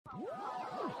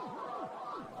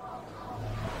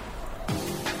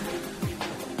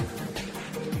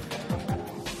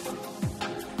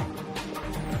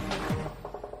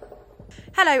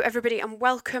Hello, everybody, and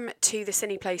welcome to the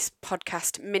Cineplace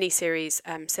podcast mini-series,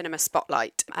 Cinema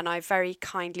Spotlight. And I've very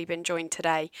kindly been joined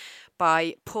today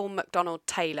by Paul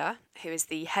MacDonald-Taylor, who is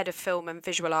the Head of Film and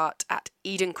Visual Art at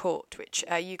Eden Court, which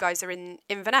you guys are in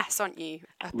Inverness, aren't you?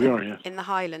 We are, yes. In the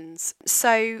Highlands.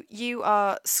 So you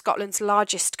are Scotland's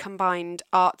largest combined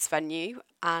arts venue,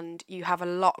 and you have a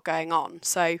lot going on.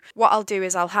 So what I'll do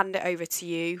is I'll hand it over to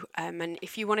you, and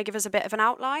if you want to give us a bit of an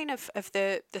outline of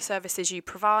the services you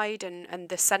provide and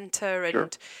the centre and Sure.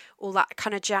 all that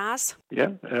kind of jazz.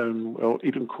 Yeah, well,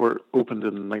 Eden Court opened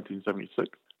in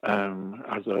 1976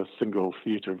 as a single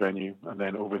theatre venue, and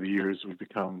then over the years we've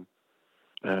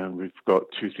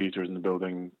got 2 theatres in the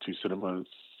building, 2 cinemas,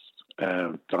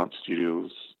 dance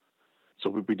studios.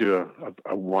 So we do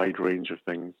a wide range of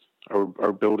things.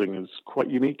 Our building is quite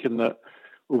unique in that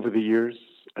over the years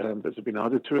there's been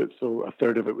added to it. So a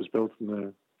third of it was built in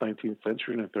the 19th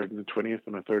century, and a third in the 20th,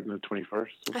 and a third in the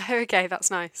 21st. So Okay, that's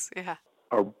nice. Yeah.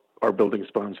 our building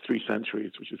spans 3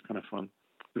 centuries, which is kind of fun.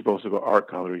 We've also got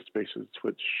art gallery spaces,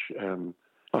 which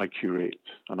I curate,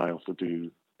 and I also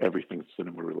do everything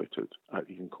cinema related at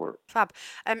Eden Court. Fab.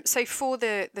 So for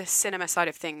the cinema side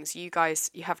of things, you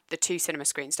have the 2 cinema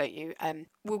screens, don't you?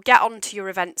 We'll get on to your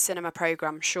event cinema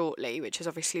programme shortly, which is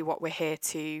obviously what we're here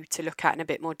to look at in a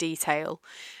bit more detail.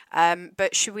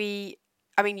 But should we...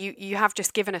 I mean, you have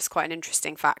just given us quite an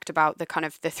interesting fact about the kind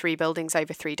of the 3 buildings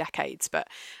over 3 decades, but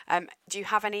do you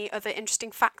have any other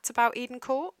interesting facts about Eden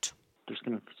Court? There's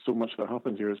kind of so much that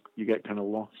happens here, you get kind of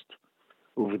lost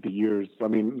over the years. I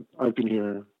mean, I've been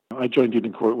here, I joined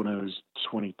Eden Court when I was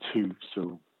 22,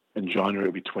 so in January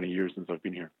it'll be 20 years since I've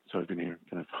been here. So I've been here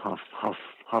kind of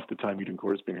half the time Eden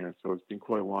Court's been here, so it's been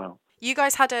quite a while. You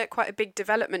guys had quite a big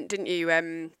development, didn't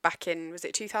you, back in, was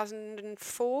it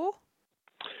 2004?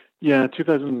 Yeah,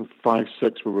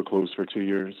 2005-06 we were closed for 2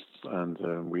 years,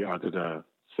 and we added a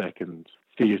second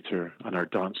theatre and our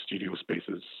dance studio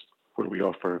spaces where we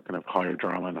offer kind of higher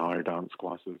drama and higher dance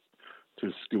classes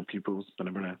to school pupils in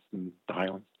Inverness and the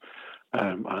Highlands,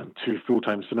 and 2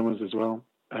 full-time cinemas as well.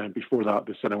 And before that,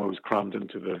 the cinema was crammed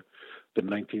into the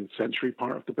 19th century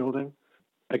part of the building.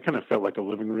 It kind of felt like a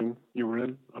living room you were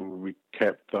in, and we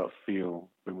kept that feel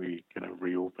when we kind of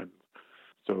reopened.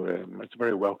 So it's a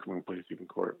very welcoming place, Eden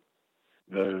Court.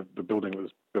 The building that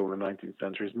was built in the 19th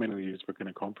century is mainly used for kind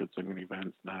of conferencing and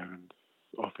events now and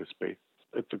office space.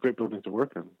 It's a great building to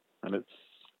work in, and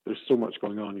there's so much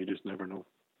going on, you just never know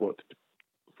what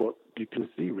you can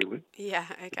see, really. Yeah,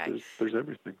 okay. There's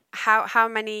everything. How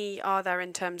many are there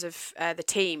in terms of the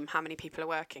team? How many people are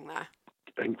working there?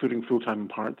 Including full-time and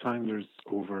part-time, there's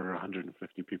over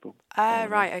 150 people.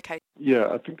 Right, okay. Yeah,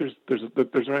 I think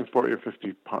there's around 40 or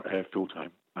 50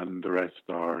 full-time, and the rest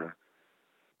are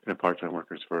kind of part-time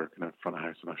workers for kind of front of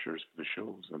house and ushers for the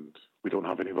shows, and we don't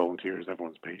have any volunteers,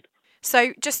 everyone's paid.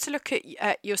 So just to look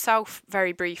at yourself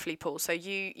very briefly, Paul, so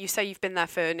you say you've been there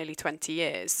for nearly 20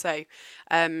 years. So,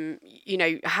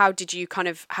 how did you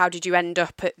end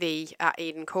up at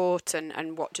Eden Court,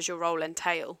 and what does your role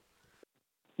entail?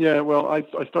 Yeah, well, I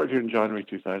started here in January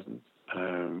 2000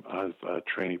 as a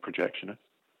trainee projectionist.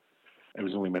 It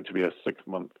was only meant to be a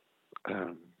 6-month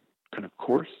kind of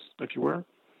course, if you were.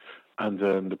 And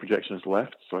then the projectionist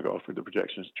left, so I got offered the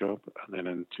projectionist job. And then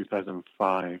in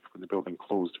 2005, when the building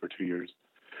closed for 2 years,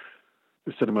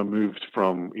 the cinema moved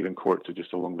from Eden Court to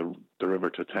just along the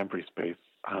river to a temporary space,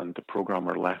 and the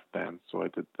programmer left then. So I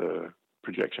did the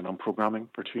projection and programming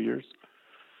for 2 years.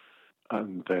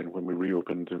 And then when we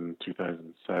reopened in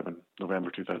 2007,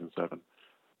 November 2007,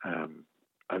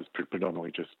 as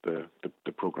predominantly just the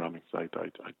programming side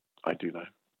I do now.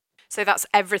 So that's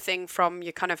everything from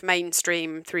your kind of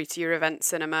mainstream through to your event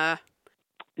cinema.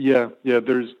 Yeah.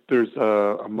 There's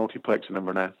a multiplex in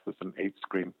Inverness that's an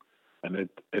 8-screen, and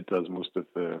it does most of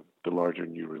the larger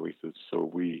new releases. So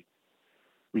we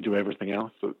do everything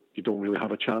else that you don't really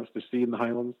have a chance to see in the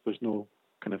Highlands. There's no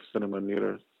kind of cinema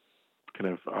near us.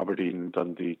 Kind of Aberdeen,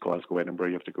 Dundee, Glasgow, Edinburgh.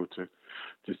 You have to go to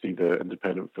see the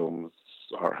independent films,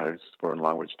 art house, foreign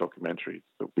language documentaries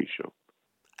that we show.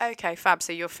 Okay, fab.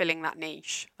 So you're filling that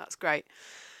niche. That's great.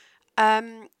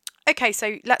 Okay,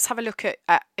 so let's have a look at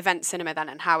event cinema then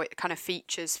and how it kind of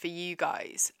features for you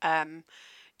guys. Do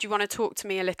you want to talk to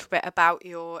me a little bit about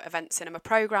your event cinema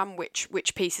programme?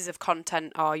 Which pieces of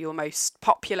content are your most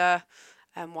popular,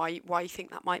 and why you think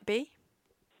that might be?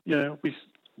 Yeah,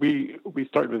 we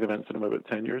started with event cinema about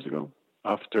 10 years ago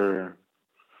after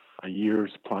a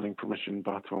year's planning permission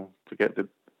battle to get the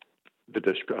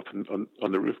dish put up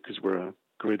on the roof because we're a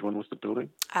Grade 1 listed building.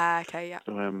 Okay, yeah.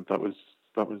 So that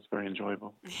was very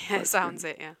enjoyable. Yeah, sounds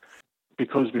it, yeah.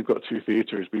 Because we've got 2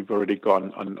 theatres, we've already got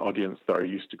an audience that are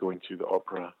used to going to the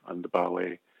opera and the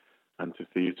ballet and to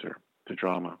theatre, to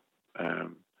drama,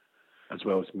 as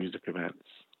well as music events.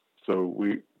 So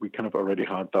we kind of already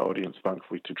had that audience,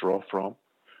 thankfully, to draw from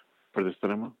for the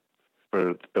cinema,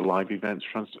 for the live events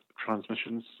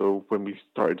transmissions. So when we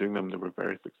started doing them, they were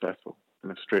very successful.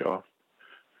 And straight off,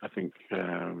 I think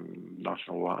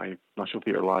National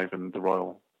Theatre Live, and the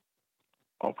Royal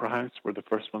Opera House were the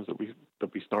first ones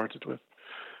that we started with.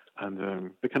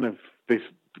 And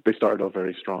they started off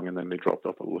very strong, and then they dropped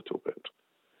off a little bit,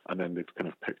 and then they've kind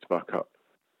of picked back up.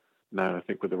 Now I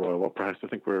think with the Royal Opera House, I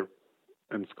think we're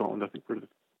in Scotland. I think we're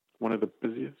one of the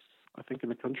busiest, I think, in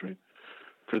the country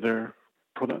for their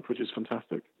product, which is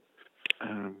fantastic.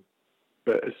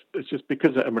 But it's just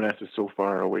because the Inverness is so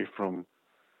far away from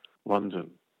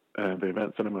London, the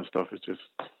event cinema stuff it's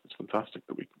fantastic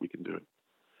that we can do it,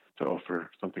 to offer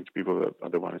something to people that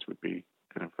otherwise would be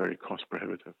kind of very cost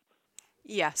prohibitive.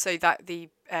 Yeah, so that the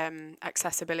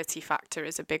accessibility factor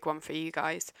is a big one for you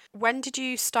guys. When did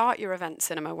you start your event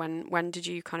cinema? When did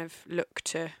you kind of look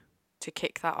to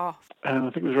kick that off? I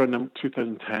think it was around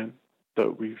 2010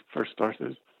 that we first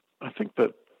started. I think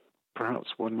that perhaps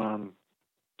One Man,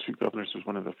 Two Governors was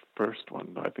one of the first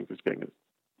ones that I think was getting its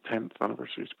 10th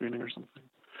anniversary screening or something.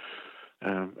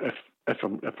 If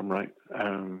I'm right,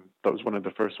 that was one of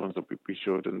the first ones that we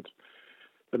showed, and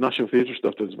the National Theatre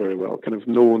stuff does very well. Kind of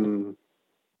known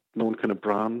kind of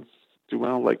brands do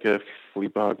well, like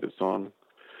Fleabag that's on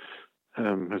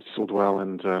has sold well,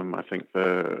 and I think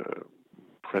the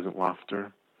Present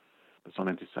Laughter that's on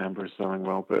in December is selling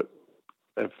well. But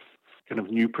if kind of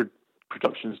new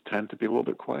productions tend to be a little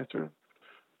bit quieter,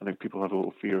 I think people have a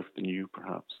little fear of the new,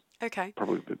 perhaps. Okay.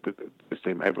 Probably the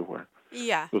same everywhere.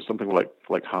 Yeah. So something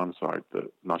like Hansard that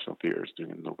National Theatre is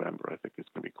doing in November, I think is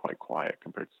going to be quite quiet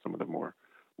compared to some of the more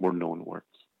known works.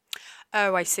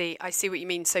 Oh, I see what you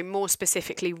mean. So more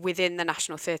specifically within the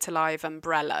National Theatre Live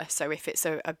umbrella. So if it's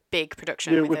a big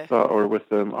production. Yeah, with that, or with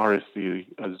RSC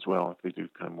as well. If they do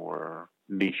kind of more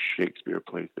niche Shakespeare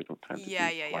plays, they don't tend to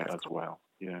do quite as well.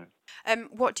 Yeah.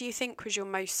 What do you think was your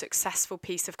most successful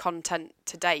piece of content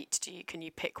to date? Can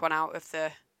you pick one out of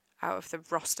the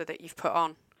roster that you've put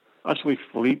on? Actually,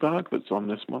 Fleabag that's on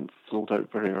this month sold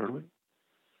out very early.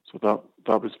 So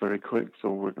that was very quick.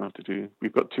 So we're going to do.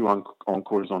 We've got 2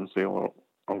 encores on sale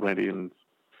already, and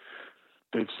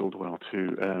they've sold well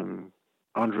too.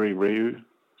 Andre Rieu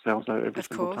sells out every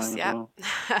single time as well.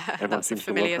 That's a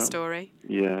familiar story.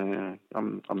 Yeah.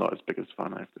 I'm not as big a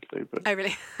fan, I have to say, but oh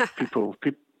really?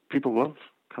 people love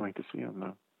coming to see him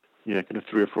now. Yeah, kind of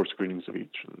 3 or 4 screenings of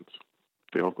each, and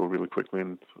they all go really quickly,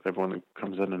 and everyone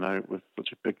comes in and out with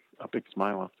such a big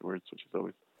smile afterwards, which is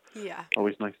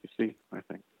always nice to see, I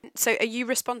think. So are you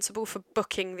responsible for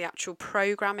booking the actual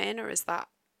programme in, or is that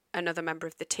another member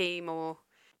of the team? Or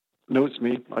No, it's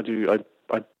me. I do.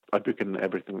 I book in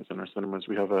everything that's in our cinemas.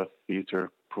 We have a theatre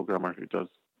programmer who does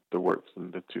the works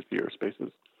in the 2 theatre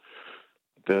spaces.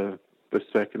 The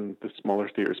smaller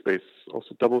theatre space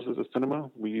also doubles as a cinema.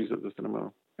 We use it as a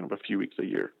cinema a few weeks a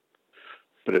year,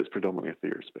 but it's predominantly a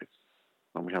theatre space,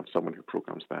 and we have someone who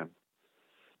programs them.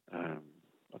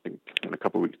 I think in a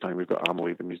couple of weeks' time we've got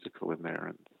Amelie the musical in there,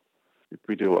 and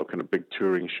we do a lot of kind of big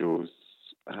touring shows,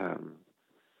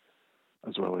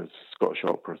 as well as Scottish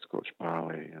Opera, Scottish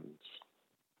Ballet, and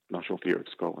National Theatre of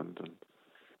Scotland, and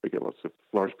we get lots of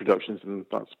large productions in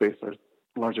that space. Our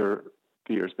larger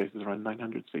theatre space is around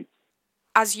 900 seats.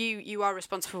 As you are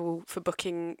responsible for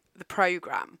booking the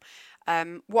programme,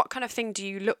 what kind of thing do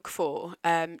you look for?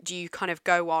 Do you kind of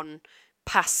go on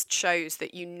past shows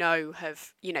that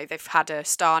have they've had a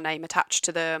star name attached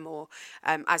to them, or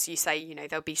as you say,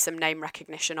 there'll be some name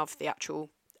recognition of the actual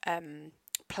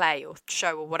play or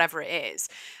show or whatever it is,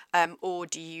 or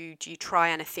do you try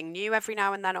anything new every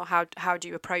now and then, or how do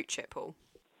you approach it, Paul?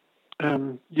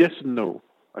 Yes and no,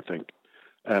 I think.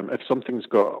 If something's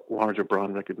got larger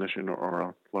brand recognition or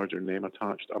a larger name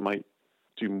attached, I might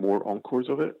do more encores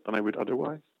of it than I would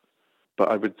otherwise, but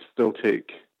I would still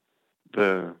take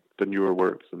the newer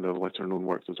works and the lesser known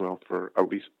works as well for at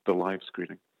least the live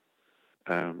screening.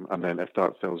 And then if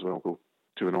that sells well, we'll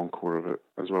do an encore of it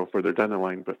as well further down the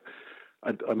line. But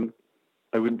I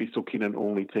wouldn't be so keen on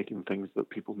only taking things that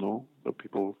people know, that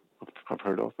people have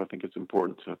heard of. I think it's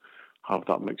important to have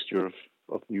that mixture of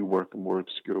new work and more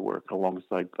obscure work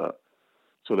alongside that,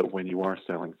 so that when you are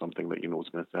selling something that you know is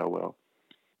going to sell well,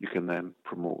 you can then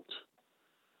promote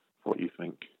what you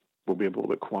think will be a little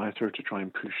bit quieter, to try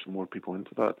and push some more people into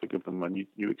that, to give them a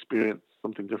new experience,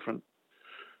 something different.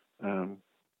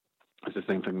 It's the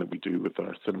same thing that we do with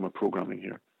our cinema programming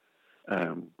here,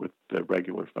 with the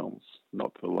regular films,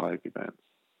 not the live events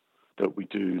that we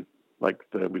do.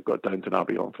 We've got Downton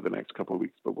Abbey on for the next couple of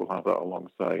weeks, but we'll have that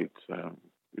alongside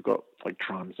We've got like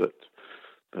Transit,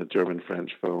 the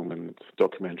German-French film, and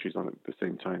documentaries on it at the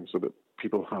same time, so that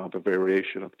people have a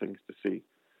variation of things to see,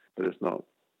 but it's not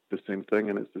the same thing.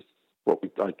 And it's just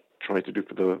I try to do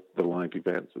for the live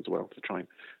events as well, to try and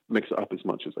mix it up as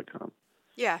much as I can.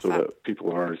 Yeah, so that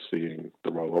people are seeing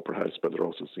the Royal Opera House, but they're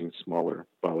also seeing smaller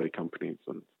ballet companies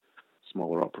and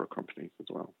smaller opera companies as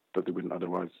well that they wouldn't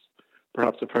otherwise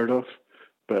perhaps have heard of,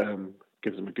 but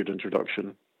gives them a good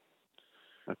introduction,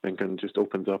 I think, and just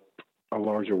opens up a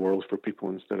larger world for people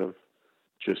instead of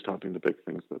just having the big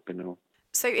things that they know.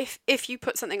 So if you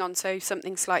put something on, so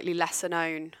something slightly lesser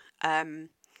known,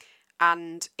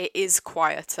 and it is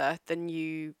quieter than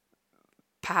you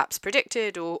perhaps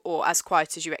predicted, or as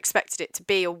quiet as you expected it to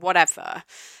be, or whatever,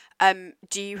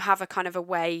 do you have a kind of a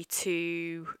way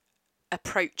to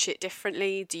approach it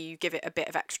differently? Do you give it a bit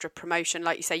of extra promotion?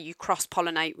 Like you say, you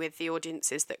cross-pollinate with the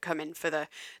audiences that come in for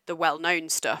the well-known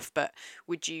stuff, but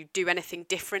would you do anything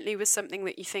differently with something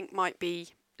that you think might be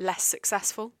less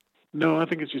successful? No, I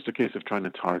think it's just a case of trying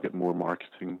to target more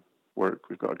marketing work.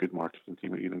 We've got a good marketing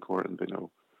team at Eden Court, and they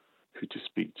know who to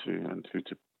speak to and who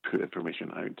to put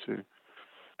information out to.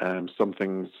 Some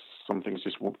things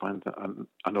just won't find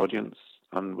an audience,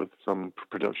 and with some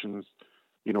productions,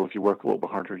 if you work a little bit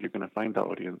harder, you're going to find that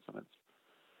audience, and it's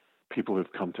people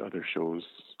who've come to other shows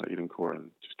at Eden Court and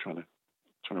just trying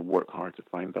to work hard to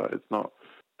find that. It's not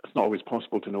always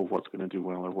possible to know what's going to do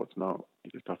well or what's not.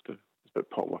 You just have to. It's a bit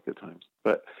potluck at times.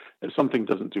 But if something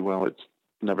doesn't do well, it's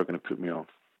never going to put me off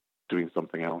doing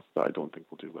something else that I don't think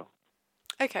will do well.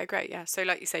 Okay, great. Yeah. So,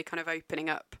 like you say, kind of opening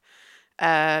up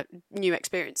new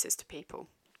experiences to people.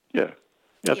 Yeah.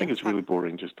 I think it's really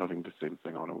boring just having the same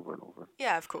thing on over and over.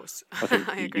 Yeah, of course. I think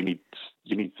I agree.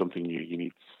 you need something new. You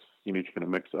need to kind of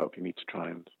mix it up. You need to try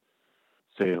and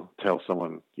tell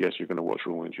someone, yes, you're going to watch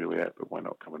Romeo and Juliet, but why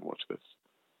not come and watch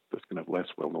this kind of less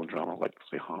well-known drama, like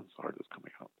say Hansard is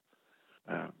coming up.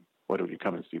 Why don't you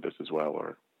come and see this as well?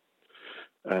 Or,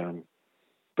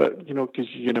 but because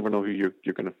you never know who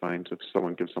you're going to find if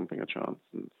someone gives something a chance,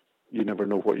 and you never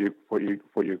know what you're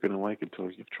going to like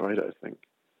until you've tried it. I think.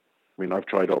 I mean, I've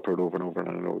tried opera over and over, and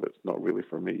I know that's not really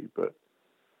for me. But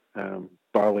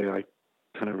ballet, I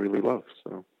kind of really love.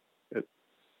 So,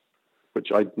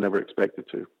 which I never expected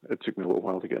to. It took me a little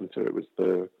while to get into it. It was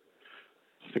the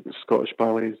Scottish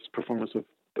Ballet's performance of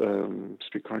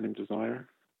Streetcar Named Desire,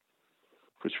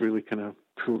 which really kind of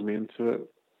pulled me into it.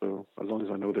 So as long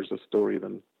as I know there's a story,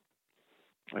 then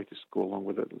I just go along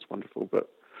with it. It's wonderful. But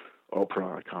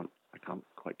opera, I can't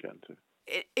quite get into.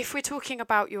 If we're talking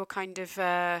about your kind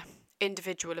of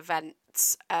individual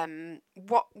events,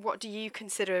 what do you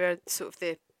consider sort of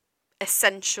the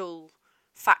essential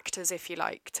factors, if you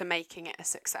like, to making it a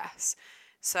success?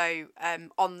 So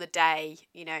on the day,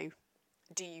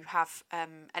 do you have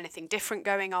anything different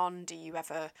going on? Do you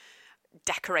ever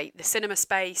decorate the cinema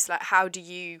space? Like,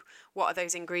 what are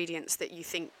those ingredients that you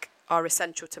think are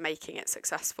essential to making it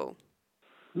successful?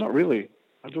 Not really.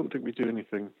 I don't think we do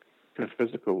anything kind of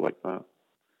physical like that,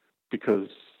 because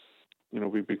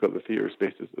we've got the theatre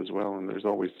spaces as well, and there's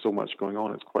always so much going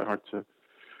on. It's quite hard to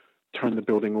turn the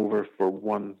building over for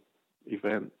one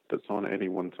event that's on at any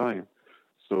one time.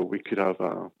 So we could have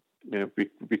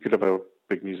we could have a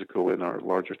big musical in our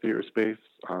larger theatre space,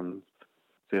 and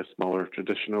say a smaller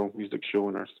traditional music show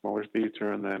in our smaller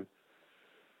theatre, and then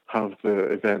have the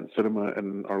event cinema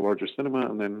in our larger cinema,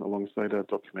 and then alongside a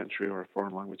documentary or a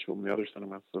foreign language film in the other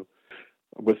cinema. So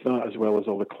with that, as well as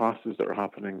all the classes that are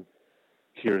happening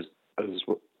here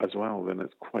as well, then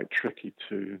it's quite tricky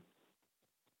to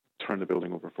turn the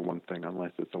building over for one thing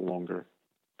unless it's a longer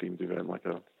themed event, like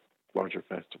a larger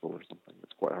festival or something.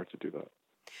 It's quite hard to do that.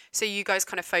 So you guys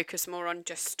kind of focus more on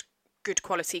just good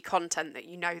quality content that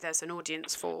there's an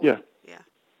audience for? Yeah.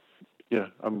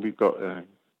 And we've got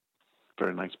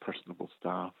very nice personable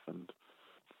staff, and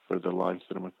for the live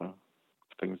cinema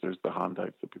things, there's the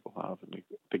handouts that people have, and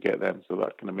they get them, so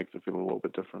that kind of makes it feel a little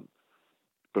bit different.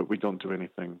 But we don't do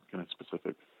anything kind of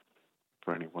specific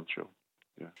for any one show.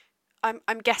 Yeah.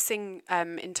 I'm guessing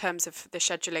in terms of the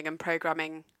scheduling and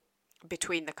programming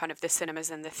between the kind of the cinemas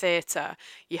and the theatre,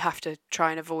 you have to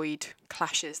try and avoid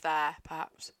clashes there,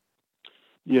 perhaps.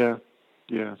 Yeah.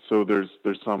 So there's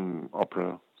some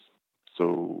opera,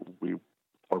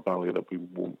 or ballet that we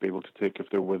won't be able to take if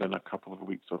they're within a couple of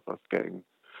weeks of us getting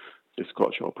a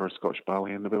Scottish opera, Scottish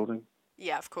ballet in the building.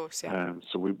 Yeah, of course. Yeah.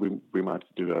 So we might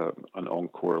have to do an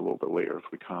encore a little bit later if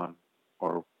we can,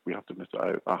 or we have to miss it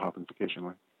out. That happens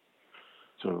occasionally.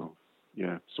 So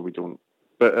so we don't.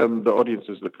 But the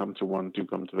audiences that come to one do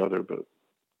come to the other, but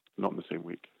not in the same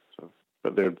week. So,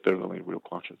 but they're the only real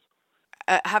clashes.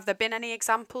 Have there been any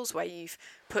examples where you've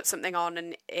put something on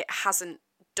and it hasn't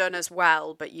done as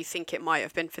well, but you think it might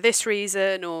have been for this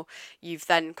reason, or you've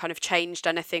then kind of changed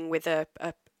anything with an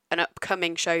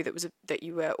upcoming show that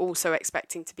you were also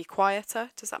expecting to be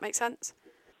quieter? Does that make sense?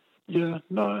 Yeah,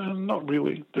 no, not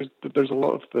really. There's a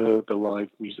lot of the live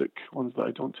music ones that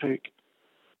I don't take.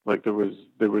 Like there was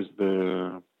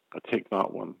the I take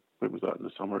that one. When was that, in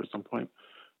the summer at some point?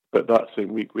 But that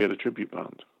same week we had a tribute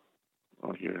band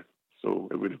on here, so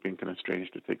it would have been kind of strange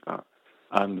to take that.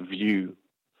 And View,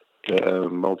 the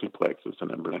multiplex that's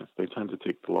in Inverness, they tend to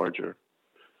take the larger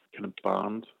kind of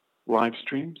band live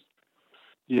streams.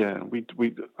 Yeah, we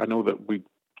I know that we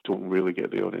don't really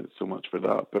get the audience so much for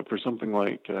that, but for something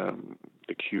like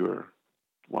the Cure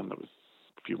one that was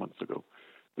a few months ago,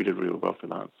 we did really well for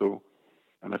that. So,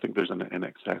 and I think there's an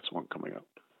NXS one coming up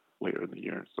later in the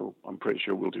year, so I'm pretty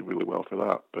sure we'll do really well for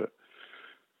that. But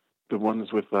the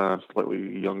ones with a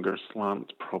slightly younger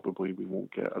slant, probably we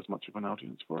won't get as much of an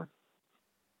audience for.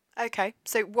 Okay,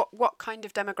 so what kind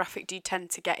of demographic do you tend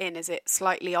to get in? Is it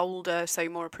slightly older, so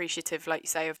more appreciative, like you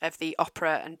say, of the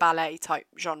opera and ballet type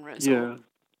genres? Yeah,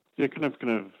 yeah, kind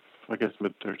of. I guess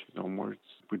mid-30s onwards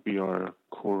would be our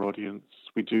core audience.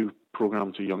 We do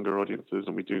program to younger audiences,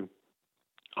 and we do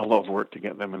a lot of work to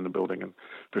get them in the building. And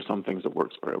for some things, it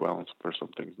works very well, and for some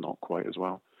things, not quite as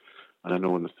well. And I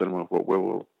know in the cinema, what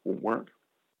will won't work,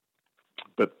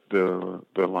 but the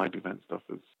live event stuff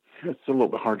is it's a little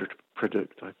bit harder to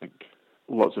predict. I think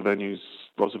lots of venues,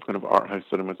 lots of kind of art house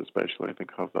cinemas, especially, I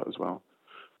think have that as well.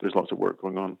 There's lots of work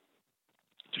going on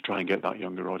to try and get that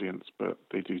younger audience, but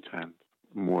they do tend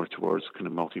more towards kind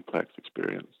of multiplex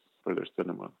experience for their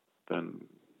cinema than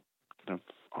kind of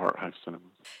art house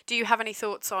cinemas. Do you have any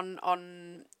thoughts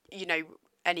on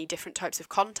any different types of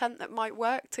content that might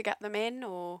work to get them in,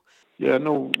 or? Yeah,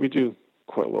 no, we do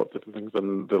quite a lot of different things,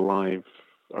 and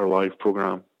our live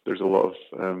program. There's a lot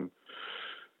of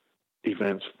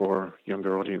events for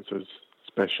younger audiences,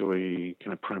 especially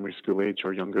kind of primary school age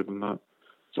or younger than that.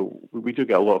 So we do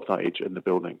get a lot of that age in the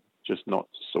building, just not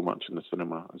so much in the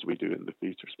cinema as we do in the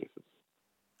theatre spaces.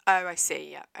 Oh, I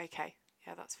see. Yeah. Okay.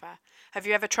 Yeah, that's fair. Have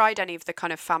you ever tried any of the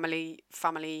kind of family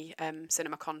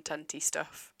cinema content-y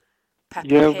stuff? Peppa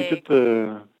We did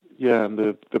Pig. and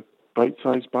the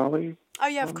bite-sized ballet. Oh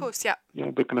yeah, of course. Yeah.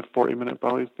 Yeah, the kind of 40-minute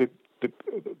ballets.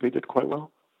 They did quite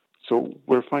well. So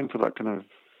we're fine for that kind of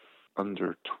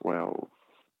under 12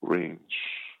 range,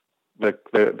 like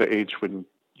the age when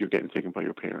you're getting taken by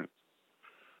your parents.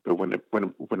 But when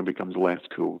it becomes less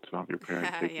cool to have your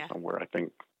parents take you somewhere, I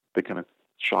think they kind of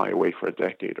shy away for a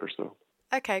decade or so.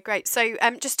 Okay, great. So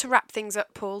just to wrap things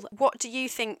up, Paul, what do you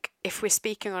think, if we're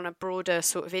speaking on a broader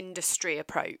sort of industry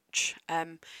approach,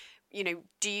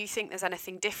 do you think there's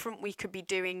anything different we could be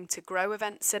doing to grow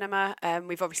event cinema?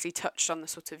 We've obviously touched on the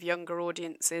sort of younger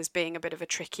audiences being a bit of a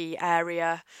tricky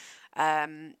area.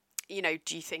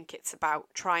 Do you think it's about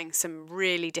trying some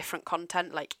really different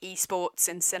content like esports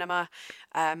in cinema,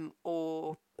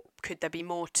 or could there be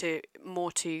more to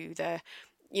the,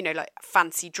 like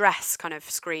fancy dress kind of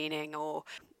screening, or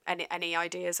any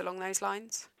ideas along those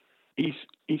lines?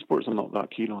 Esports I'm not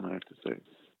that keen on, I have to say.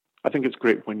 I think it's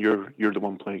great when you're the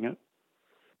one playing it,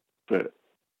 but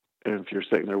if you're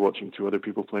sitting there watching two other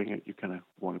people playing it, you kind of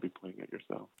want to be playing it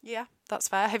yourself. Yeah, that's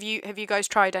fair. Have you guys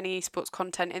tried any esports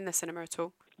content in the cinema at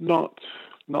all? Not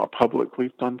a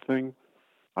publicly done thing.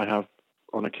 I have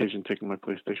on occasion taken my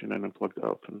PlayStation in and plugged it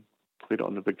up and played it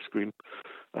on the big screen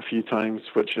a few times,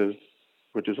 which is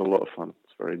a lot of fun.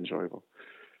 It's very enjoyable.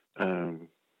 But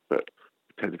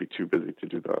I tend to be too busy to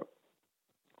do that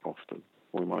often.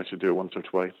 Only manage to do it once or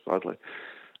twice, sadly.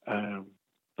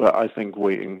 But I think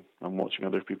waiting and watching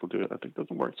other people do it, I think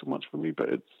doesn't work so much for me. But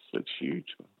it's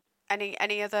huge.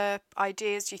 Any other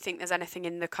ideas? Do you think there's anything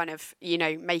in the kind of,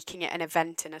 making it an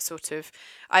event in a sort of...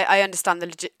 I understand the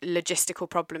logistical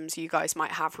problems you guys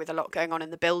might have with a lot going on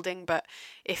in the building, but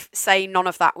if, say, none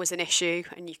of that was an issue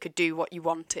and you could do what you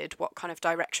wanted, what kind of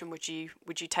direction would you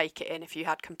take it in if you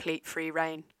had complete free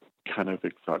reign? Kind of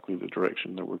exactly the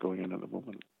direction that we're going in at the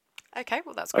moment. Okay,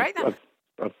 well, that's great then.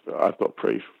 I've got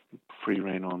pretty free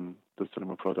reign on the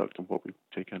cinema product and what we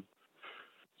take in.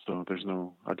 So there's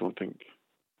no... I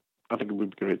think it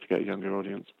would be great to get a younger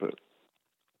audience, but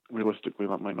realistically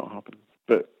that might not happen.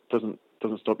 But doesn't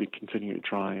stop you continuing to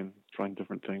trying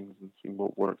different things and seeing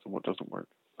what works and what doesn't work.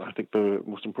 I think the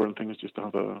most important thing is just to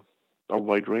have a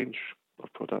wide range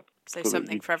of product. So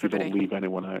something for everybody. You don't leave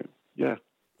anyone out. Yeah.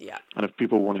 Yeah. And if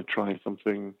people want to try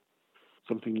something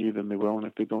new, then they will. And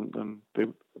if they don't, then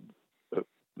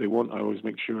they won't. I always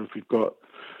make sure if we've got,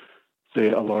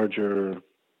 say, a larger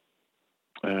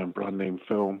brand name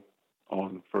film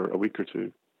on for a week or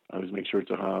two, I always make sure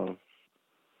to have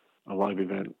a live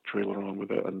event trailer on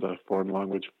with it and a foreign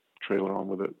language trailer on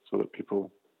with it, so that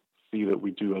people see that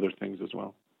we do other things as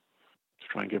well, to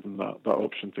try and give them that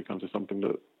option to come to something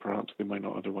that perhaps they might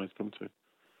not otherwise come to.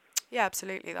 Yeah,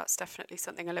 absolutely. That's definitely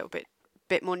something a little bit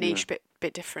more niche, Yeah.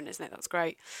 bit different, isn't it? That's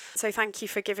great. So thank you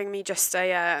for giving me just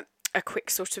a quick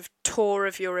sort of tour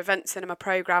of your event cinema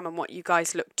programme and what you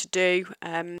guys look to do.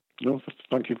 No,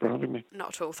 thank you for having me.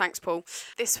 Not at all. Thanks, Paul.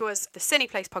 This was the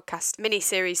Cineplace podcast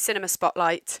mini-series Cinema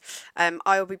Spotlight.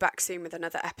 I will be back soon with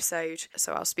another episode,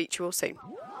 so I'll speak to you all soon.